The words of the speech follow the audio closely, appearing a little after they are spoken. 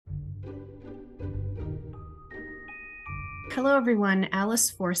Hello, everyone.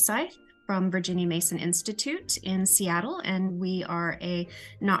 Alice Forsythe from Virginia Mason Institute in Seattle, and we are a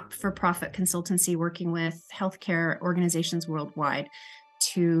not-for-profit consultancy working with healthcare organizations worldwide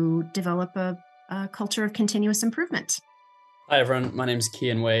to develop a culture of continuous improvement. Hi, everyone. My name is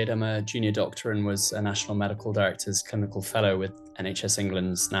Cian. I'm a junior doctor and was a National Medical Director's Clinical Fellow with NHS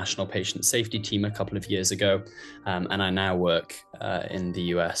England's National Patient Safety Team a couple of years ago. And I now work in the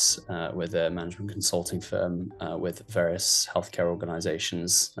US with a management consulting firm with various healthcare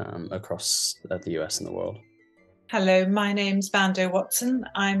organizations across the US and the world. Hello, my name's Mando.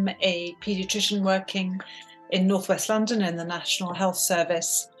 I'm a paediatrician working in Northwest London in the National Health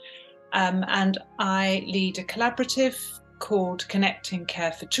Service. And I lead a collaborative called Connecting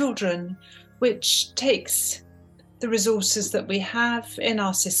Care for Children, which takes the resources that we have in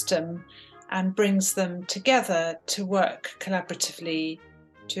our system and brings them together to work collaboratively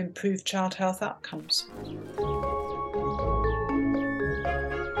to improve child health outcomes.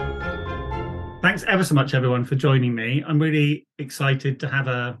 Thanks ever so much, everyone, for joining me. I'm really excited to have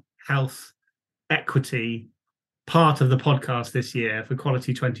a health equity part of the podcast this year for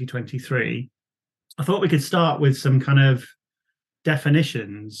Quality 2023. I thought we could start with some kind of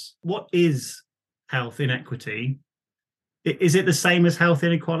definitions. What is health inequity? Is it the same as health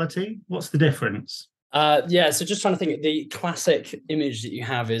inequality? What's the difference? So just trying to think, the classic image that you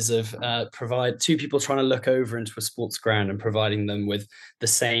have is of provide two people trying to look over into a sports ground and providing them with the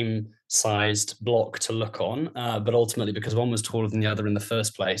same sized block to look on, but ultimately, because one was taller than the other in the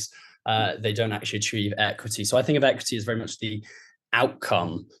first place, they don't actually achieve equity. So I think of equity as very much the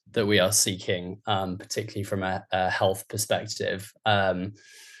outcome that we are seeking, particularly from a health perspective. And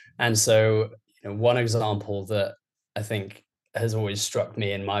so, one example that I think has always struck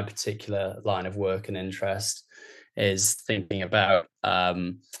me in my particular line of work and interest is thinking about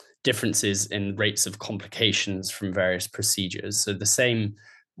differences in rates of complications from various procedures. So the same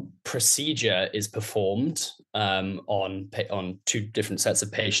procedure is performed on two different sets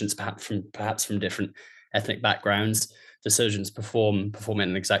of patients, perhaps from different ethnic backgrounds. The surgeons perform it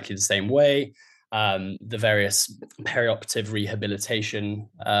in exactly the same way. The various perioperative rehabilitation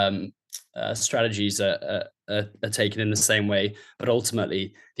strategies are taken in the same way, but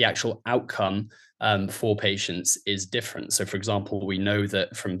ultimately the actual outcome for patients is different. So, for example, we know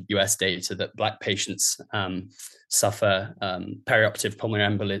that from US data that Black patients suffer perioperative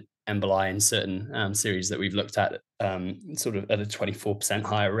pulmonary emboli in certain series that we've looked at sort of at a 24%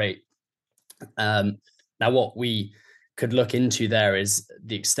 higher rate. Now, what we could look into there is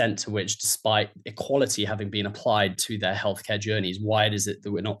the extent to which, despite equality having been applied to their healthcare journeys, why is it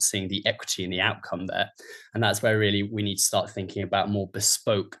that we're not seeing the equity in the outcome there? And that's where really we need to start thinking about more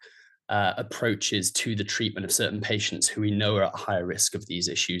bespoke approaches to the treatment of certain patients who we know are at higher risk of these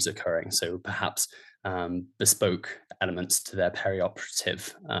issues occurring. So perhaps bespoke elements to their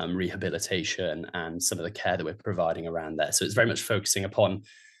perioperative rehabilitation and some of the care that we're providing around there. So it's very much focusing upon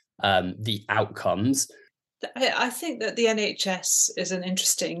the outcomes. I think that the NHS is an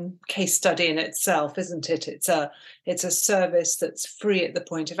interesting case study in itself, isn't it? It's a service that's free at the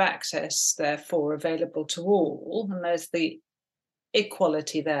point of access, therefore available to all, and there's the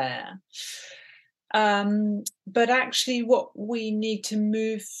equality there. But actually what we need to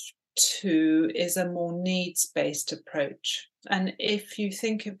move to is a more needs-based approach. And if you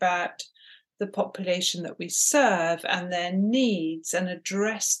think about the population that we serve and their needs and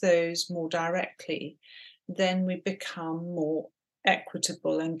address those more directly, then we become more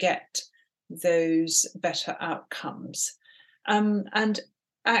equitable and get those better outcomes. And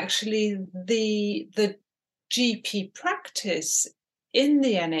actually, the GP practice in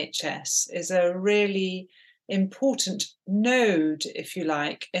the NHS is a really important node, if you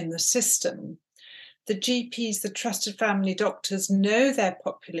like, in the system. The GPs, the trusted family doctors, know their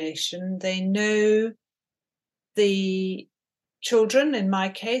population. They know the children, in my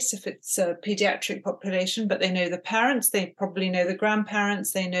case, if it's a paediatric population, but they know the parents, they probably know the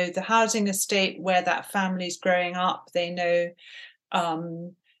grandparents, they know the housing estate where that family's growing up, they know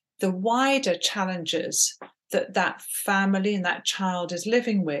the wider challenges that family and that child is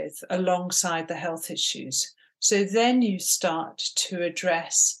living with alongside the health issues. So then you start to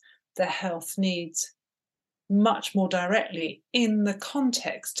address the health needs much more directly in the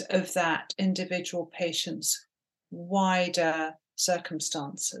context of that individual patient's wider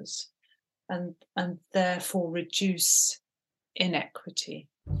circumstances and therefore reduce inequity.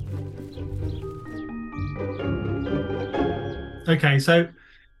 Okay, so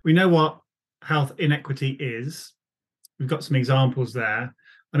we know what health inequity is. We've got some examples there.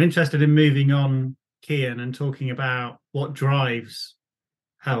 I'm interested in moving on, Cian, and talking about what drives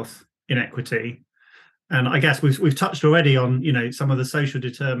health inequity. And I guess we've touched already on, some of the social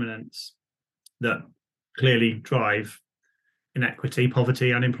determinants that clearly drive inequity,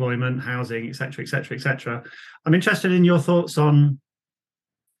 poverty, unemployment, housing, etc., etc., etc. I'm interested in your thoughts on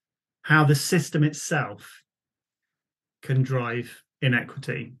how the system itself can drive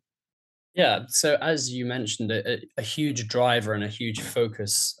inequity. Yeah, so as you mentioned, a huge driver and a huge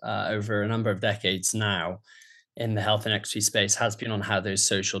focus over a number of decades now in the health inequity space has been on how those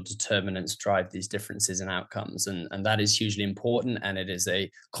social determinants drive these differences in outcomes. And that is hugely important. And it is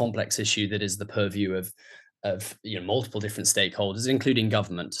a complex issue that is the purview of multiple different stakeholders, including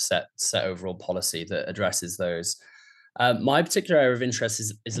government, to set overall policy that addresses those. My particular area of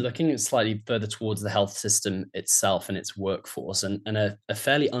interest is looking slightly further towards the health system itself and its workforce, and a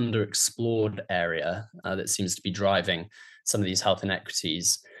fairly underexplored area that seems to be driving some of these health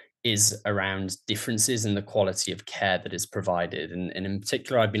inequities is around differences in the quality of care that is provided. And in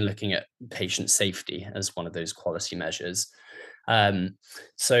particular, I've been looking at patient safety as one of those quality measures.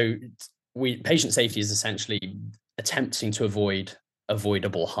 So patient safety is essentially attempting to avoid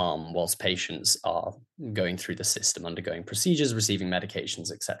avoidable harm whilst patients are going through the system, undergoing procedures, receiving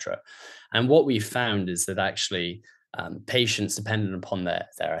medications, etc. And what we've found is that actually patients, dependent upon their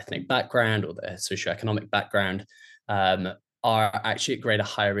ethnic background or their socioeconomic background, are actually at greater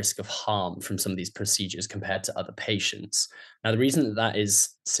higher risk of harm from some of these procedures compared to other patients. Now, the reason that is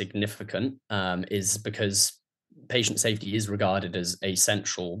significant is because patient safety is regarded as a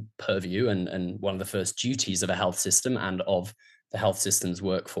central purview and one of the first duties of a health system and of the health system's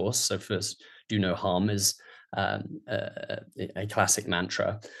workforce. So first, do no harm is a classic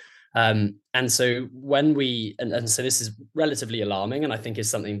mantra. And so when so this is relatively alarming, and I think is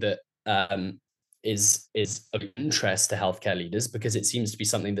something that is of interest to healthcare leaders, because it seems to be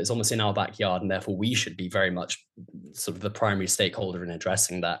something that's almost in our backyard, and therefore we should be very much sort of the primary stakeholder in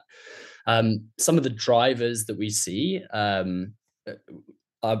addressing that. Some of the drivers that we see are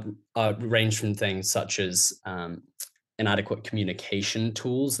range from things such as inadequate communication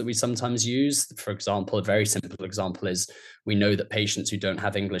tools that we sometimes use. For example, a very simple example is we know that patients who don't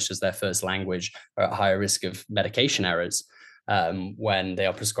have English as their first language are at higher risk of medication errors when they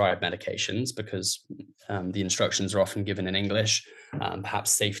are prescribed medications, because the instructions are often given in English. Perhaps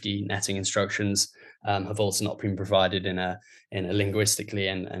safety netting instructions have also not been provided in a linguistically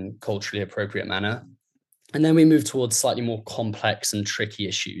and culturally appropriate manner. And then we move towards slightly more complex and tricky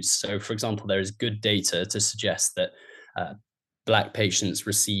issues. So, for example, there is good data to suggest that Black patients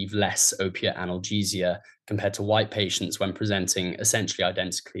receive less opiate analgesia compared to white patients when presenting essentially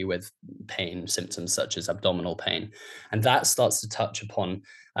identically with pain symptoms such as abdominal pain. And that starts to touch upon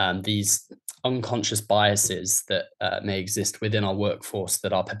these unconscious biases that may exist within our workforce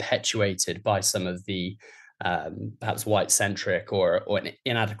that are perpetuated by some of the perhaps white-centric or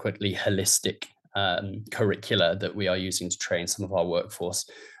inadequately holistic curricula that we are using to train some of our workforce,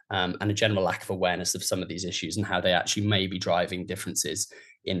 and a general lack of awareness of some of these issues and how they actually may be driving differences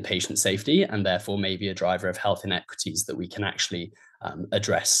in patient safety, and therefore may be a driver of health inequities that we can actually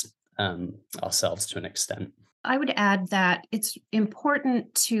address ourselves to an extent. I would add that it's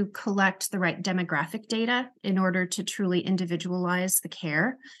important to collect the right demographic data in order to truly individualize the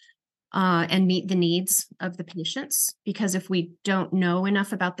care and meet the needs of the patients. Because if we don't know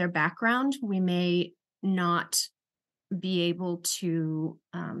enough about their background, we may not be able to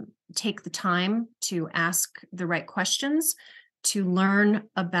take the time to ask the right questions to learn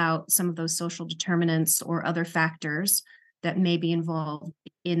about some of those social determinants or other factors that may be involved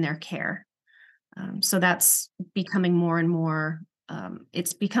in their care. So that's becoming more and more,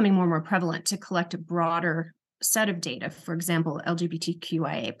 it's becoming more and more prevalent to collect a broader set of data. For example,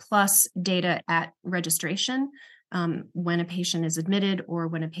 LGBTQIA+ data at registration, when a patient is admitted or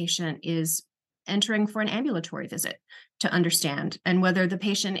when a patient is entering for an ambulatory visit, to understand, and whether the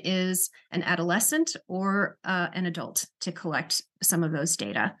patient is an adolescent or an adult, to collect some of those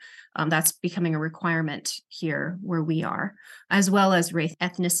data. That's becoming a requirement here where we are, as well as race,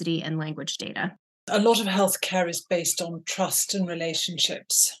 ethnicity, and language data. A lot of healthcare is based on trust and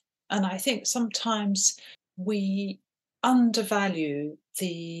relationships. And I think sometimes we undervalue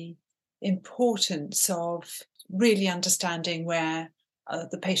the importance of really understanding where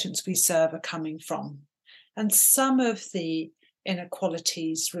the patients we serve are coming from. And some of the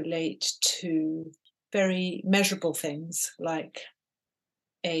inequalities relate to very measurable things like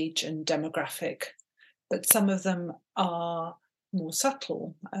age and demographic, but some of them are more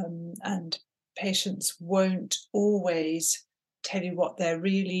subtle, and patients won't always tell you what they're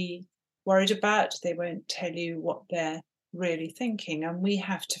really worried about. They won't tell you what they're really thinking. And we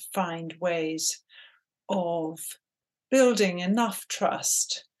have to find ways of building enough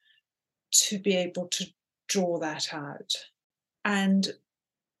trust to be able to draw that out. And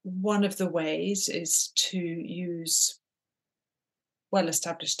one of the ways is to use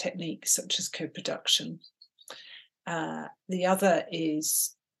well-established techniques such as co-production. The other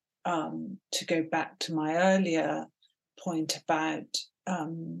is to go back to my earlier point about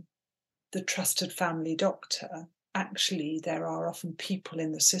the trusted family doctor. Actually, there are often people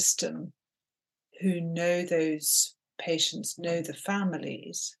in the system who know those patients, know the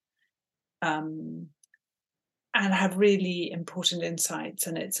families, and have really important insights.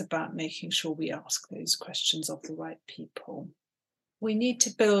 And it's about making sure we ask those questions of the right people. We need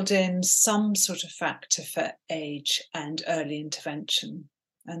to build in some sort of factor for age and early intervention.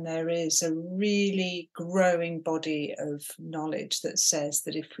 And there is a really growing body of knowledge that says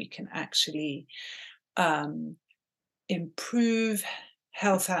that if we can actually improve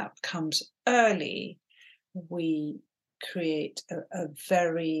health outcomes early, we create a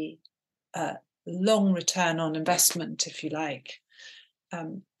very long return on investment, if you like,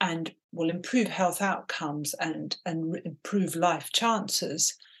 and will improve health outcomes and improve life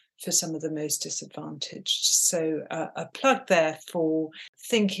chances for some of the most disadvantaged. So a plug there for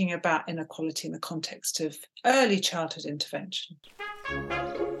thinking about inequality in the context of early childhood intervention.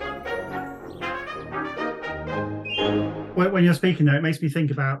 When you're speaking there, it makes me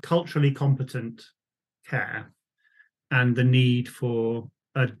think about culturally competent care and the need for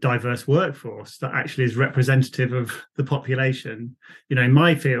a diverse workforce that actually is representative of the population. You know, in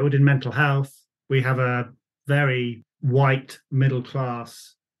my field, in mental health, we have a very white middle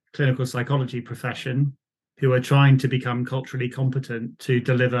class clinical psychology profession who are trying to become culturally competent to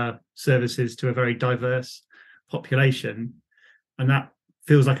deliver services to a very diverse population. And that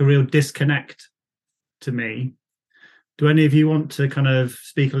feels like a real disconnect to me. Do any of you want to kind of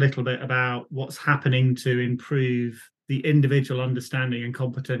speak a little bit about what's happening to improve the individual understanding and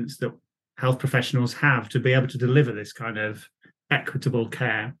competence that health professionals have to be able to deliver this kind of equitable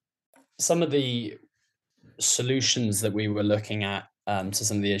care? Some of the solutions that we were looking at to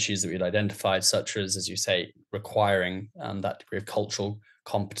some of the issues that we'd identified, such as you say, requiring that degree of cultural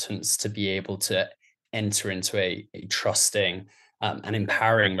competence to be able to enter into a trusting and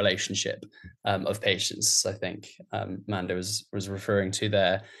empowering relationship of patients, I think Mando was referring to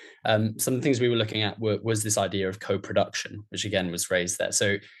there. Some of the things we were looking at was this idea of co-production, which again was raised there.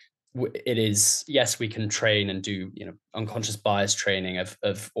 So it is, yes, we can train and do, unconscious bias training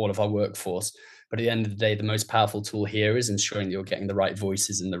of all of our workforce. But at the end of the day, the most powerful tool here is ensuring that you're getting the right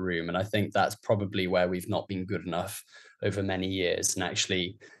voices in the room. And I think that's probably where we've not been good enough over many years, and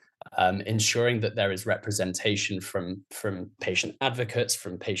actually ensuring that there is representation from patient advocates,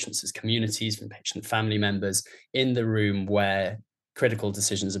 from patients as communities, from patient family members in the room where critical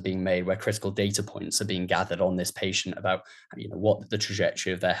decisions are being made, where critical data points are being gathered on this patient about what the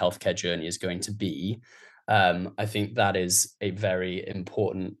trajectory of their healthcare journey is going to be. I think that is a very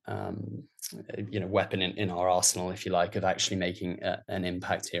important weapon in our arsenal, if you like, of actually making an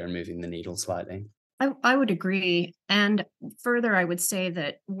impact here and moving the needle slightly. I would agree. And further, I would say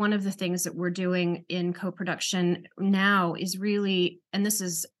that one of the things that we're doing in co-production now is really, and this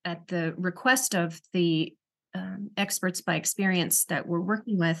is at the request of the experts by experience that we're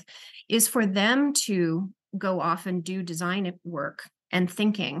working with, is for them to go off and do design work and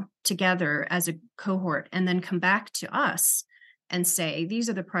thinking together as a cohort, and then come back to us and say, these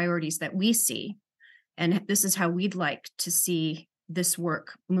are the priorities that we see, and this is how we'd like to see this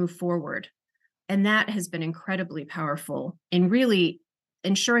work move forward. And that has been incredibly powerful in really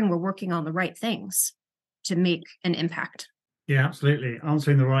ensuring we're working on the right things to make an impact. Yeah, absolutely.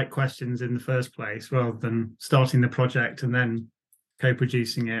 Answering the right questions in the first place, rather than starting the project and then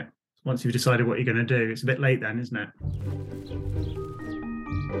co-producing it once you've decided what you're going to do. It's a bit late then, isn't it?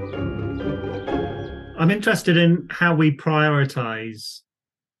 I'm interested in how we prioritize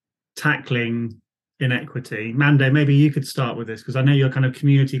tackling inequity. Mando, maybe you could start with this, because I know your kind of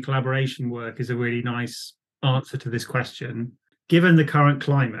community collaboration work is a really nice answer to this question. Given the current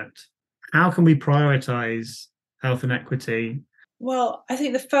climate, how can we prioritize health and equity? Well, I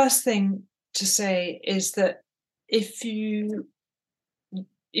think the first thing to say is that if you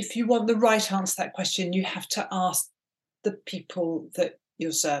want the right answer to that question, you have to ask the people that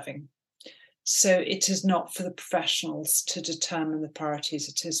you're serving. So it is not for the professionals to determine the priorities,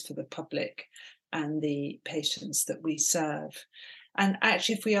 it is for the public and the patients that we serve. And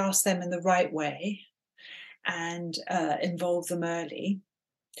actually, if we ask them in the right way and involve them early,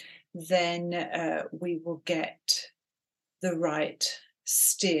 then we will get the right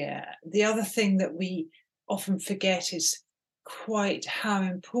steer. The other thing that we often forget is quite how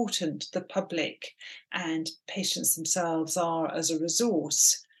important the public and patients themselves are as a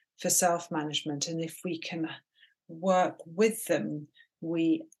resource for self-management. And if we can work with them,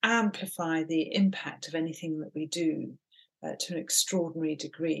 we amplify the impact of anything that we do to an extraordinary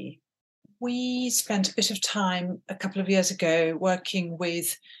degree. We spent a bit of time a couple of years ago working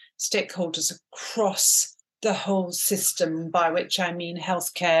with stakeholders across the whole system, by which I mean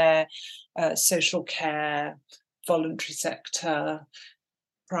healthcare, social care, voluntary sector,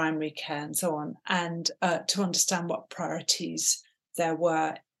 primary care, and so on, and to understand what priorities there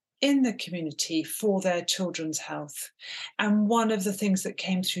were in the community for their children's health. And one of the things that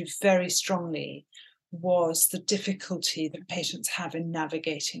came through very strongly was the difficulty that patients have in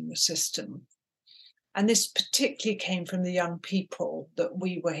navigating the system. And this particularly came from the young people that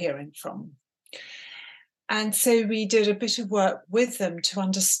we were hearing from. And so we did a bit of work with them to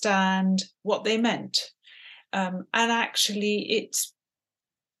understand what they meant. And actually, it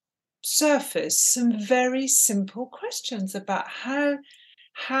surfaced some very simple questions about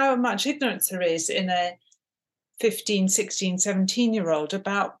how much ignorance there is in a 15, 16, 17-year-old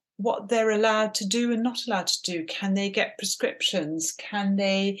about what they're allowed to do and not allowed to do. Can they get prescriptions? Can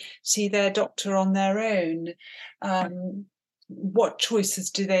they see their doctor on their own? What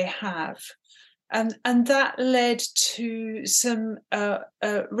choices do they have? And that led to some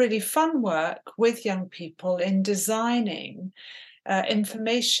really fun work with young people in designing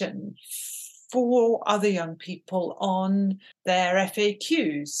information for other young people on their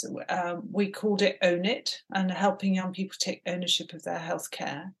FAQs. We called it Own It, and helping young people take ownership of their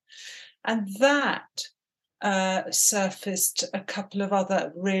healthcare. And that surfaced a couple of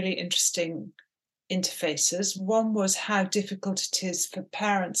other really interesting interfaces. One was how difficult it is for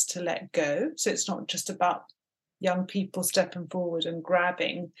parents to let go. So it's not just about young people stepping forward and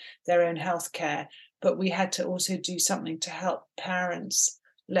grabbing their own healthcare, but we had to also do something to help parents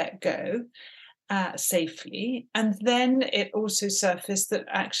let go safely. And then it also surfaced that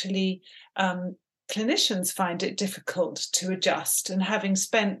actually clinicians find it difficult to adjust. And having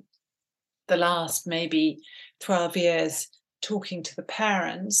spent the last maybe 12 years talking to the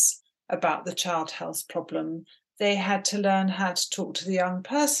parents about the child health problem, they had to learn how to talk to the young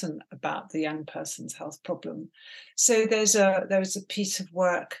person about the young person's health problem. So there was a piece of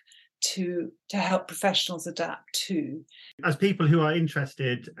work to help professionals adapt too. As people who are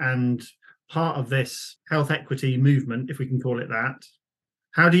interested and part of this health equity movement, if we can call it that,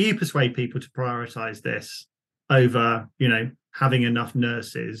 how do you persuade people to prioritise this over, having enough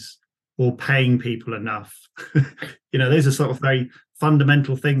nurses or paying people enough? Those are sort of very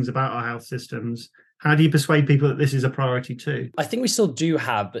fundamental things about our health systems. How do you persuade people that this is a priority too? I think we still do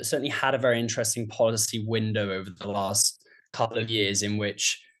have, but certainly had a very interesting policy window over the last couple of years in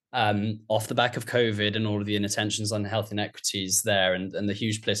which off the back of COVID and all of the inattentions on health inequities there and the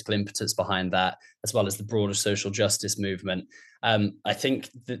huge political impetus behind that, as well as the broader social justice movement, I think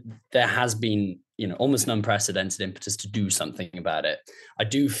that there has been, almost an unprecedented impetus to do something about it. I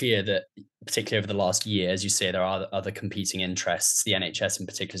do fear that, particularly over the last year, as you say, there are other competing interests. The NHS in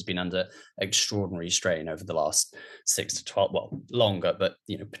particular has been under extraordinary strain over the last 6 to 12, well, longer, but,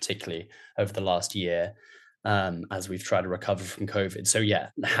 particularly over the last year. As we've tried to recover from COVID. So yeah,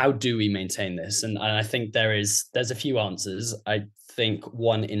 how do we maintain this? And I think there's a few answers. I think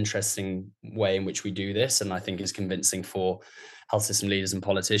one interesting way in which we do this, and I think is convincing for health system leaders and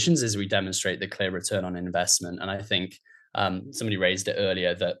politicians, is we demonstrate the clear return on investment. And I think somebody raised it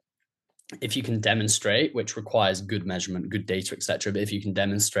earlier that if you can demonstrate, which requires good measurement, good data, etc., but if you can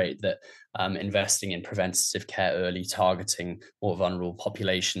demonstrate that investing in preventative care early, targeting more vulnerable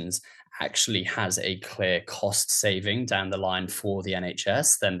populations actually has a clear cost saving down the line for the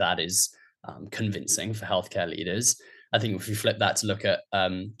NHS, then that is convincing for healthcare leaders. I think if we flip that to look at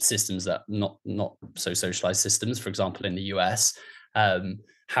systems that not so socialized systems, for example, in the US,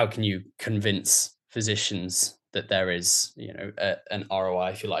 how can you convince physicians that there is, an ROI,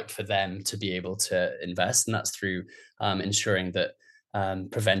 if you like, for them to be able to invest? And that's through ensuring that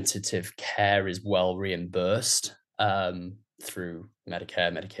preventative care is well reimbursed through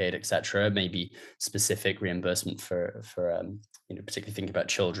Medicare, Medicaid, etc. Maybe specific reimbursement for particularly thinking about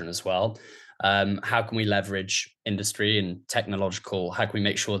children as well. How can we leverage industry and technological? How can we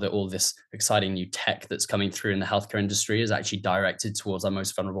make sure that all this exciting new tech that's coming through in the healthcare industry is actually directed towards our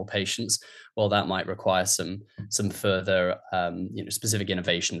most vulnerable patients? Well, that might require some further specific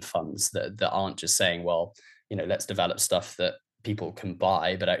innovation funds that aren't just saying, well, let's develop stuff that people can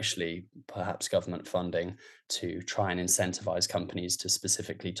buy, but actually perhaps government funding to try and incentivize companies to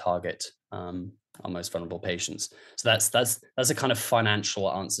specifically target our most vulnerable patients. So that's a kind of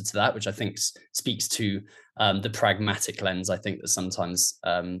financial answer to that, which I think speaks to the pragmatic lens I think that sometimes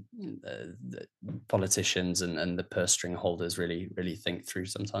the politicians and the purse string holders really think through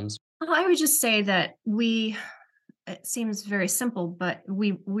sometimes. Well, I would just say that it seems very simple, but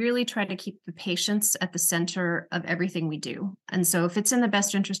we really try to keep the patients at the center of everything we do. And so if it's in the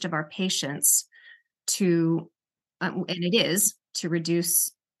best interest of our patients and it is, to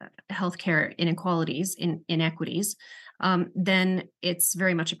reduce healthcare inequalities, inequities, then it's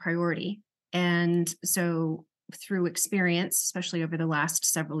very much a priority. And so through experience, especially over the last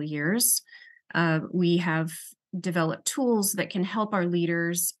several years, we have developed tools that can help our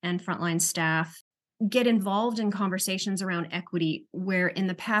leaders and frontline staff get involved in conversations around equity, where in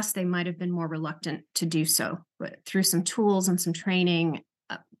the past they might have been more reluctant to do so. But through some tools and some training,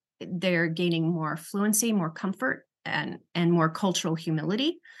 they're gaining more fluency, more comfort, and more cultural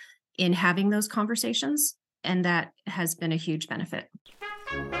humility in having those conversations. And that has been a huge benefit.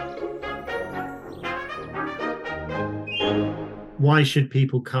 Why should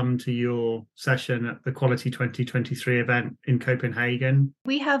people come to your session at the Quality 2023 event in Copenhagen?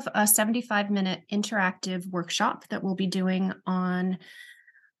 We have a 75-minute interactive workshop that we'll be doing on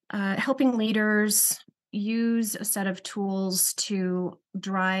helping leaders use a set of tools to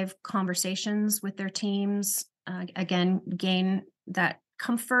drive conversations with their teams, again, gain that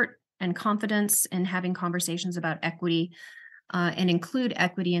comfort and confidence in having conversations about equity, and include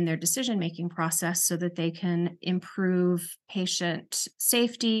equity in their decision-making process so that they can improve patient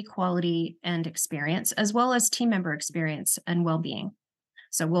safety, quality, and experience, as well as team member experience and well-being.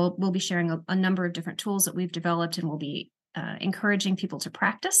 So we'll be sharing a number of different tools that we've developed, and we'll be encouraging people to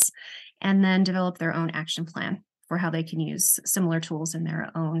practice and then develop their own action plan for how they can use similar tools in their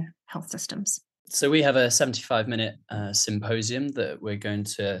own health systems. So we have a 75-minute symposium that we're going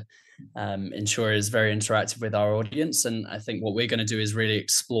to ensure is very interactive with our audience. And I think what we're going to do is really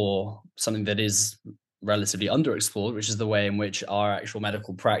explore something that is relatively underexplored, which is the way in which our actual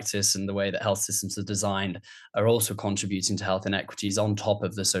medical practice and the way that health systems are designed are also contributing to health inequities on top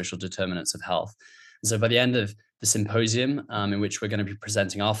of the social determinants of health. And so by the end of the symposium, in which we're going to be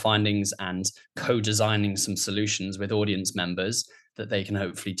presenting our findings and co-designing some solutions with audience members that they can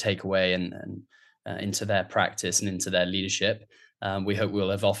hopefully take away and into their practice and into their leadership, we hope we'll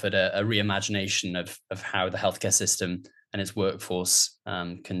have offered a reimagination of how the healthcare system and its workforce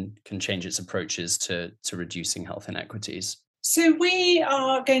can change its approaches to reducing health inequities. So we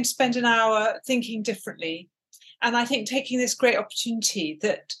are going to spend an hour thinking differently, and I think taking this great opportunity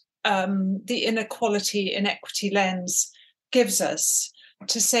that the inequity lens gives us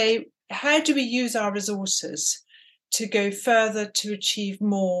to say, how do we use our resources to go further, to achieve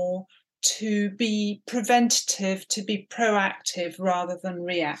more, to be preventative, to be proactive rather than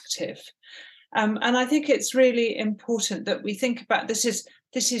reactive. And I think it's really important that we think about this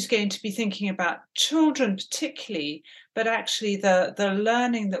is going to be thinking about children particularly, but actually the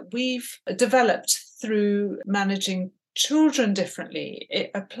learning that we've developed through managing children differently,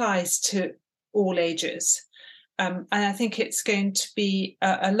 it applies to all ages. And I think it's going to be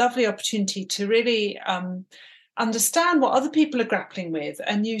a lovely opportunity to really understand what other people are grappling with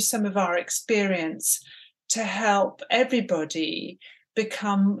and use some of our experience to help everybody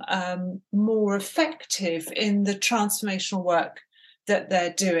become more effective in the transformational work that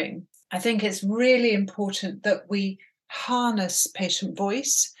they're doing. I think it's really important that we harness patient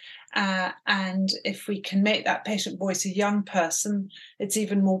voice. And if we can make that patient voice a young person, it's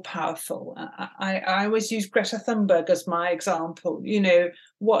even more powerful. I always use Greta Thunberg as my example. You know,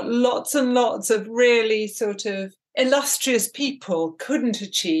 what lots and lots of really sort of illustrious people couldn't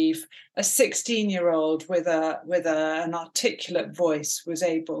achieve, a 16-year-old with an articulate voice was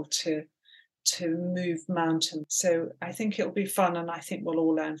able to move mountains. So I think it'll be fun, and I think we'll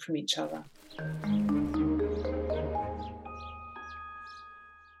all learn from each other.